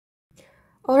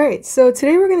Alright, so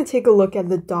today we're going to take a look at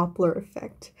the Doppler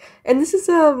effect. And this is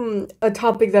a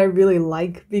topic that I really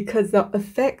like because the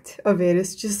effect of it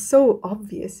is just so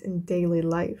obvious in daily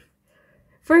life.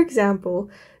 For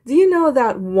example, do you know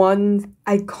that one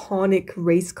iconic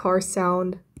race car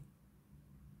sound?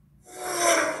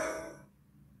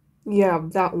 Yeah,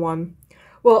 that one.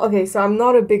 Well, okay, so I'm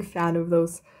not a big fan of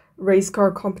those race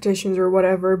car competitions or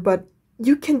whatever, but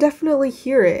you can definitely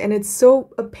hear it, and it's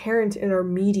so apparent in our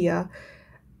media.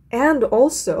 And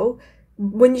also,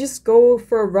 when you just go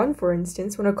for a run, for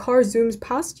instance, when a car zooms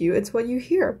past you, it's what you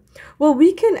hear. Well,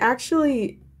 we can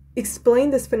actually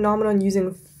explain this phenomenon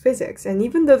using physics. And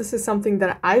even though this is something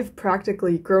that I've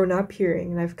practically grown up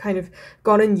hearing and I've kind of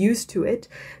gotten used to it,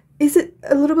 is it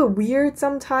a little bit weird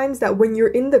sometimes that when you're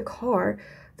in the car,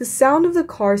 the sound of the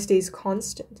car stays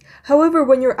constant? However,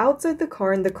 when you're outside the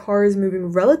car and the car is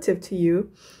moving relative to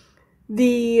you,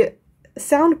 the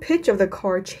sound pitch of the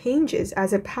car changes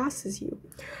as it passes you.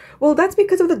 Well, that's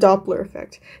because of the Doppler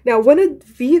effect. Now, when a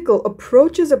vehicle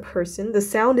approaches a person, the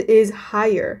sound is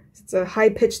higher. It's a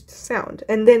high-pitched sound.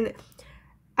 And then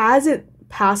as it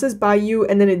passes by you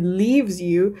and then it leaves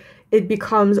you, it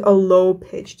becomes a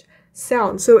low-pitched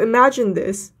sound. So imagine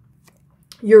this.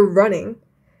 You're running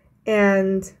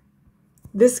and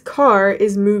this car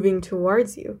is moving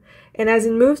towards you. And as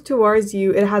it moves towards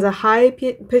you, it has a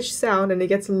high-pitched sound and it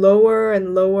gets lower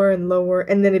and lower and lower,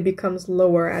 and then it becomes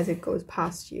lower as it goes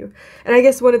past you. And I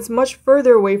guess when it's much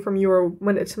further away from you, or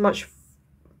when it's much,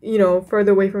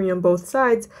 further away from you on both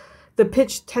sides, the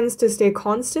pitch tends to stay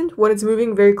constant. When it's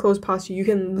moving very close past you, you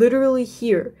can literally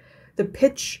hear the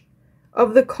pitch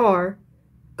of the car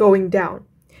going down.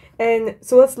 And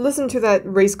so let's listen to that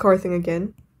race car thing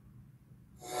again.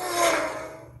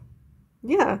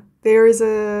 Yeah, there is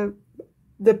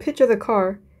the pitch of the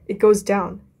car, it goes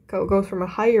down. It goes from a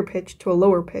higher pitch to a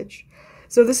lower pitch.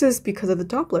 So this is because of the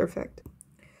Doppler effect.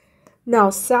 Now,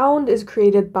 sound is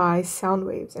created by sound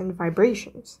waves and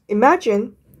vibrations.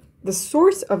 Imagine the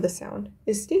source of the sound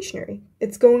is stationary.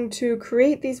 It's going to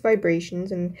create these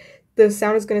vibrations and the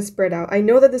sound is going to spread out. I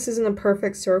know that this isn't a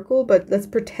perfect circle, but let's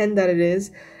pretend that it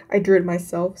is. I drew it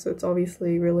myself, so it's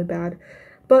obviously really bad.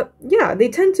 But yeah, they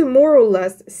tend to more or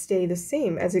less stay the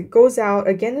same as it goes out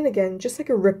again and again, just like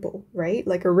a ripple, right?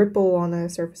 Like a ripple on a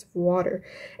surface of water.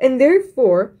 And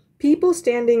therefore, people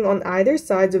standing on either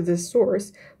sides of this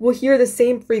source will hear the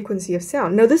same frequency of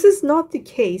sound. Now, this is not the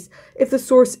case if the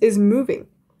source is moving.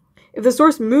 If the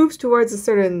source moves towards a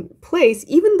certain place,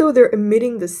 even though they're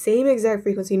emitting the same exact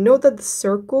frequency, note that the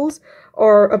circles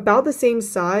are about the same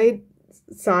size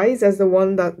as the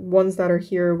ones that are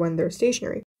here when they're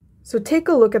stationary. So take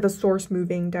a look at the source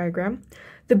moving diagram.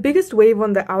 The biggest wave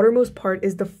on the outermost part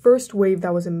is the first wave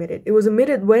that was emitted. It was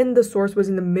emitted when the source was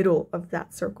in the middle of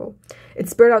that circle. It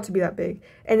spread out to be that big,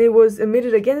 and it was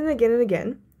emitted again and again and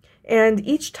again. And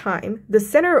each time, the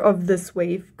center of this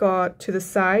wave got to the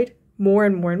side more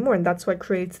and more and more, and that's what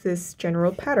creates this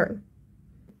general pattern.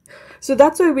 So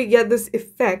that's why we get this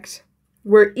effect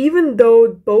where even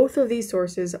though both of these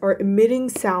sources are emitting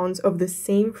sounds of the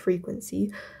same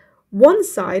frequency, one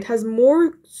side has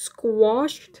more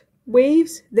squashed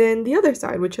waves than the other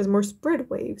side, which has more spread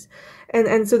waves.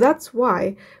 And so that's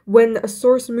why when a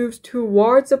source moves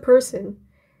towards a person,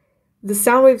 the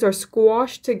sound waves are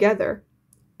squashed together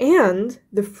and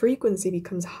the frequency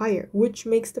becomes higher, which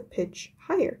makes the pitch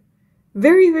higher.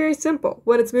 Very, very simple.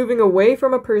 When it's moving away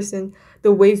from a person,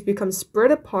 the waves become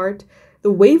spread apart,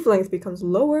 the wavelength becomes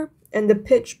lower, and the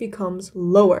pitch becomes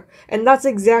lower. And that's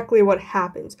exactly what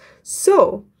happens.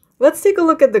 So let's take a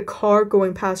look at the car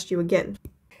going past you again.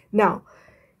 Now,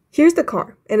 here's the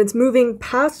car, and it's moving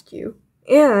past you,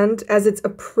 and as it's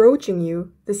approaching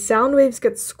you, the sound waves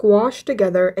get squashed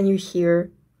together and you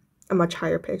hear a much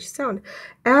higher pitched sound.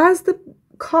 As the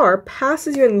car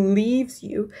passes you and leaves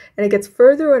you, and it gets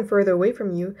further and further away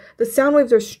from you, the sound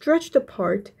waves are stretched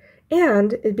apart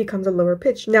and it becomes a lower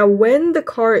pitch. Now, when the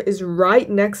car is right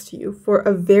next to you for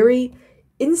a very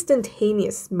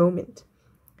instantaneous moment,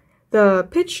 the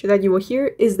pitch that you will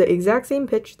hear is the exact same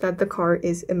pitch that the car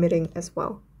is emitting as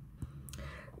well.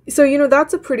 So,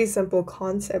 that's a pretty simple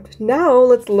concept. Now,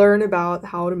 let's learn about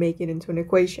how to make it into an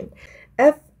equation.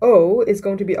 FO is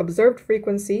going to be observed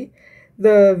frequency.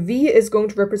 The V is going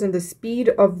to represent the speed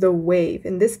of the wave.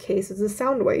 In this case, it's a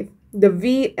sound wave. The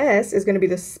VS is going to be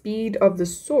the speed of the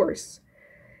source.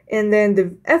 And then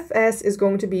the Fs is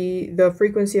going to be the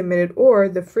frequency emitted or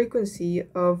the frequency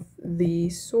of the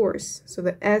source. So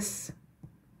the S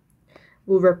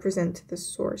will represent the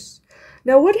source.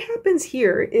 Now what happens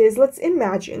here is, let's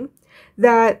imagine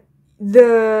that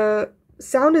the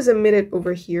sound is emitted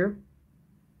over here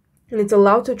and it's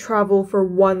allowed to travel for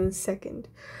 1 second.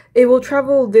 It will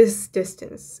travel this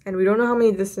distance, and we don't know how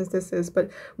many distance this is,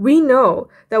 but we know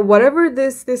that whatever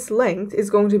this length is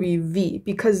going to be v,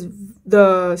 because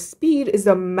the speed is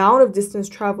the amount of distance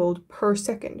traveled per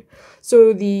second.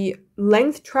 So the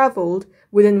length traveled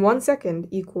within 1 second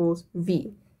equals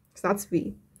v. So that's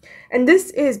v. And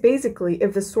this is basically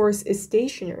if the source is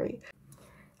stationary.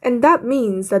 And that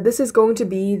means that this is going to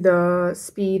be the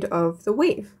speed of the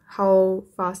wave, how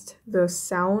fast the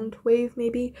sound wave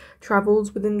maybe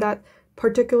travels within that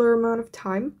particular amount of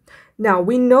time. Now,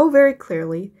 we know very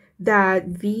clearly that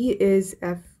v is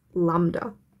f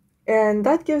lambda. And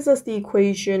that gives us the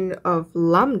equation of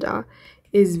lambda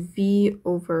is v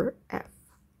over f.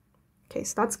 Okay,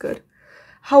 so that's good.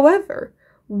 However,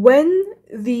 when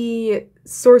the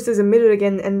source is emitted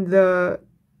again and the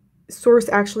source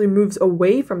actually moves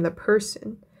away from the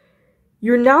person,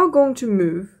 you're now going to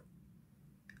move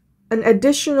an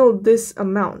additional this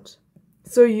amount.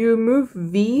 So you move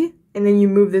v and then you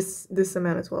move this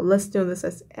amount as well. Let's know this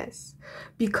as s,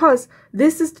 because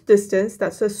this is the distance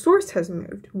that the source has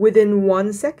moved within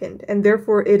 1 second, and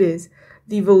therefore it is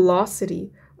the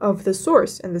velocity of the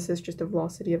source, and this is just the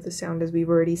velocity of the sound as we've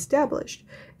already established.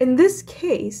 In this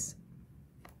case,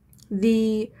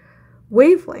 the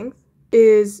wavelength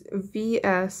is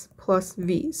vs plus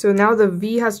v. So now the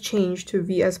v has changed to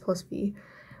vs plus v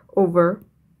over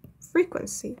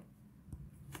frequency.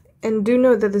 And do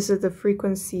note that this is the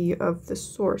frequency of the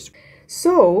source.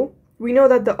 So we know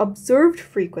that the observed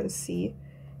frequency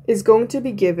is going to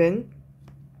be given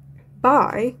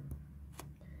by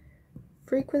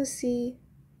frequency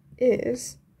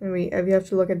is, and we have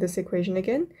to look at this equation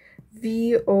again,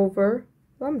 v over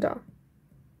lambda.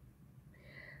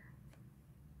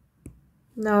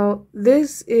 Now,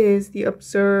 this is the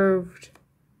observed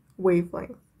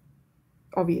wavelength,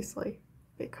 obviously,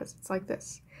 because it's like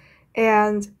this.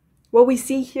 And what we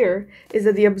see here is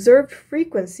that the observed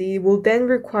frequency will then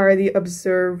require the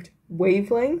observed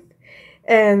wavelength.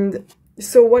 And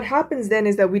so what happens then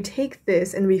is that we take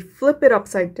this and we flip it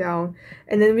upside down,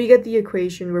 and then we get the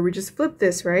equation where we just flip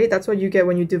this, right? That's what you get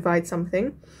when you divide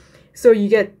something. So you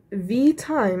get v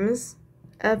times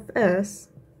fs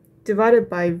divided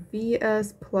by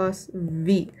vs plus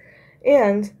v.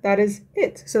 And that is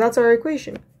it. So that's our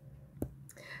equation.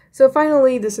 So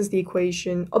finally, this is the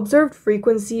equation. Observed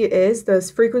frequency is the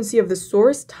frequency of the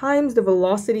source times the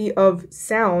velocity of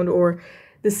sound, or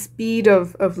the speed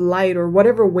of light, or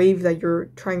whatever wave that you're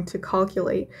trying to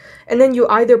calculate. And then you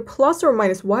either plus or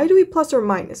minus. Why do we plus or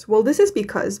minus? Well, this is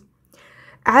because,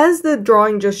 as the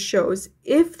drawing just shows,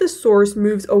 if the source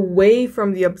moves away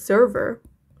from the observer,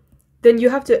 then you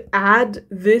have to add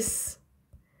this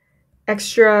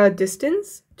extra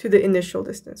distance to the initial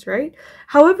distance, right?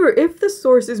 However, if the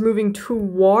source is moving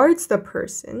towards the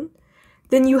person,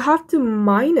 then you have to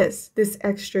minus this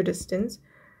extra distance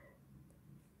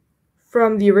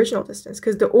from the original distance,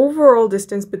 because the overall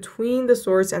distance between the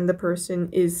source and the person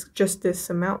is just this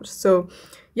amount. So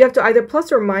you have to either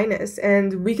plus or minus,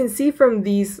 and we can see from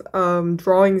these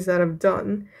drawings that I've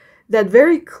done that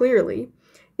very clearly,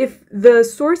 if the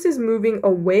source is moving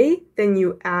away, then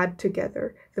you add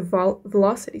together the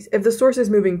velocities. If the source is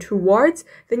moving towards,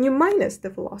 then you minus the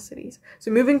velocities.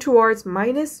 So moving towards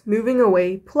minus, moving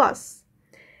away plus.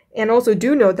 And also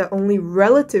do note that only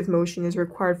relative motion is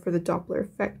required for the Doppler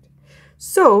effect.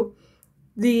 So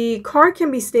the car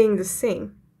can be staying the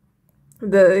same.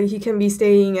 He can be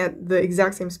staying at the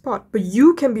exact same spot, but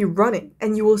you can be running,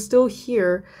 and you will still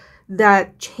hear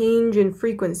that change in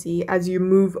frequency as you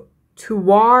move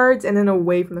towards and then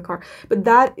away from the car. But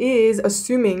that is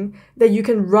assuming that you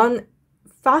can run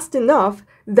fast enough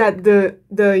that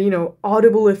the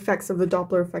audible effects of the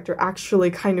Doppler effect are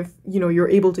actually kind of, you're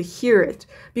able to hear it,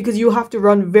 because you have to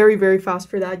run very, very fast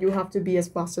for that. You have to be as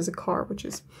fast as a car, which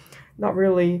is not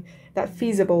really that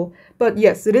feasible. But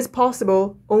yes, it is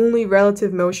possible. Only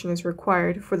relative motion is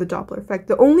required for the Doppler effect.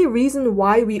 The only reason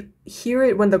why we hear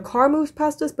it when the car moves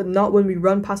past us but not when we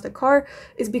run past a car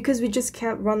is because we just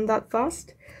can't run that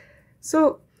fast.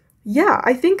 So yeah,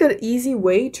 I think an easy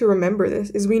way to remember this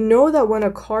is we know that when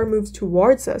a car moves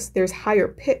towards us, there's higher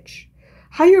pitch.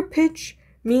 Higher pitch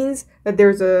means that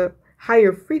there's a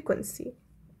higher frequency.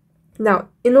 Now,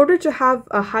 in order to have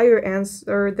a higher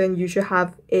answer, then you should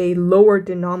have a lower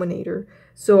denominator.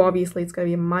 So obviously it's going to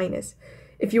be a minus.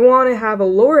 If you want to have a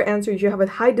lower answer, you should have a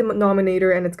high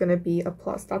denominator, and it's going to be a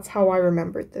plus. That's how I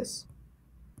remembered this.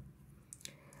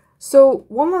 So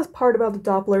one last part about the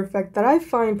Doppler effect that I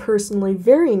find personally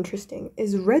very interesting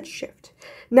is redshift.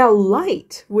 Now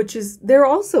light, they're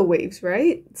also waves,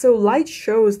 right? So light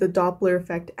shows the Doppler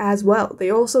effect as well. They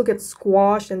also get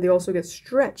squashed and they also get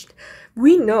stretched.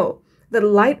 We know that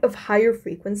light of higher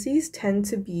frequencies tend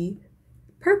to be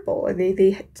purple.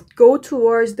 They go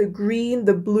towards the green,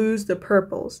 the blues, the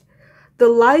purples. The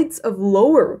lights of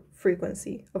lower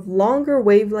frequency, of longer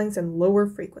wavelengths and lower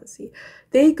frequency,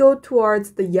 they go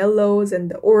towards the yellows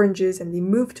and the oranges, and they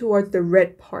move towards the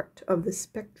red part of the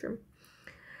spectrum.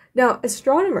 Now,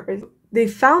 astronomers, they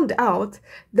found out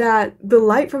that the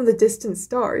light from the distant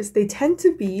stars, they tend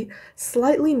to be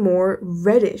slightly more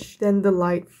reddish than the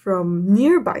light from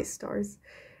nearby stars.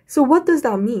 So what does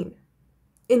that mean?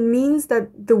 It means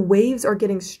that the waves are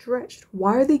getting stretched.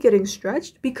 Why are they getting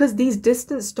stretched? Because these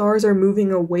distant stars are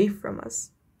moving away from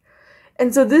us.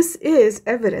 And so this is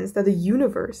evidence that the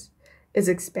universe is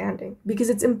expanding, because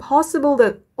it's impossible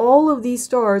that all of these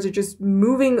stars are just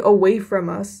moving away from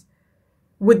us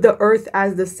with the Earth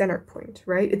as the center point,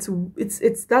 right?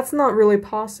 That's not really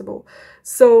possible.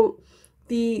 So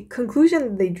the conclusion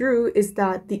that they drew is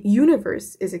that the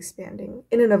universe is expanding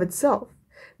in and of itself,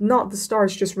 not the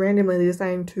stars just randomly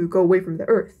deciding to go away from the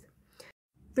Earth.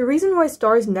 The reason why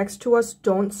stars next to us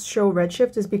don't show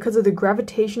redshift is because of the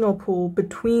gravitational pull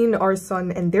between our sun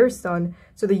and their sun,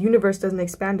 so the universe doesn't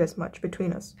expand as much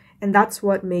between us. And that's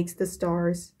what makes the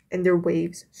stars and their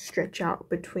waves stretch out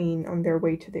on their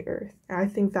way to the Earth. And I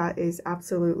think that is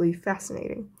absolutely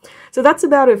fascinating. So that's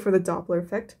about it for the Doppler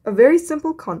effect. A very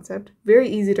simple concept, very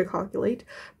easy to calculate,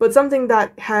 but something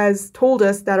that has told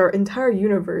us that our entire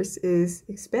universe is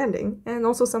expanding, and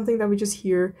also something that we just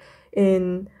hear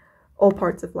in all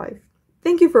parts of life.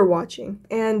 Thank you for watching,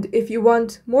 and if you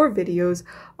want more videos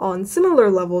on similar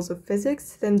levels of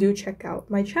physics, then do check out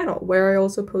my channel, where I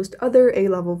also post other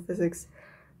A-level physics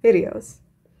videos.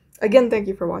 Again, thank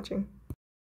you for watching.